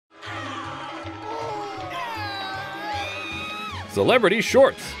Celebrity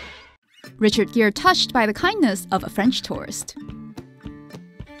Shorts. Richard Gere touched by the kindness of a French tourist.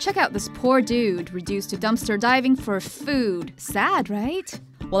 Check out this poor dude reduced to dumpster diving for food. Sad, right?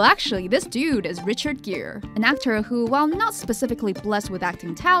 Well, actually, this dude is Richard Gere, an actor who, while not specifically blessed with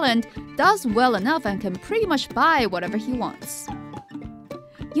acting talent, does well enough and can pretty much buy whatever he wants.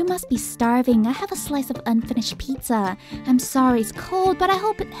 You must be starving. I have a slice of unfinished pizza. I'm sorry it's cold, but I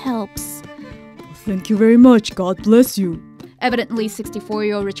hope it helps. Thank you very much. God bless you. Evidently,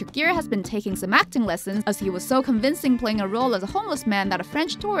 64-year-old Richard Gere has been taking some acting lessons as he was so convincing playing a role as a homeless man that a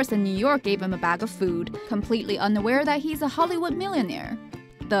French tourist in New York gave him a bag of food, completely unaware that he's a Hollywood millionaire.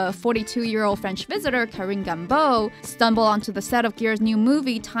 The 42-year-old French visitor, Karine Gombeau, stumbled onto the set of Gere's new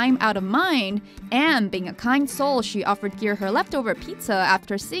movie, Time Out of Mind, and being a kind soul, she offered Gere her leftover pizza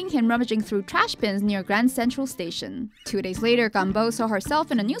after seeing him rummaging through trash bins near Grand Central Station. 2 days later, Gombeau saw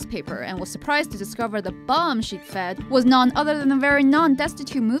herself in a newspaper and was surprised to discover the bum she'd fed was none other than the very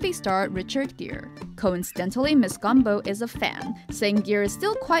non-destitute movie star Richard Gere. Coincidentally, Miss Gombeau is a fan, saying Gere is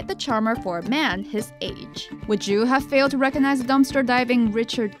still quite the charmer for a man his age. Would you have failed to recognize the dumpster diving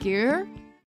Richard Gere?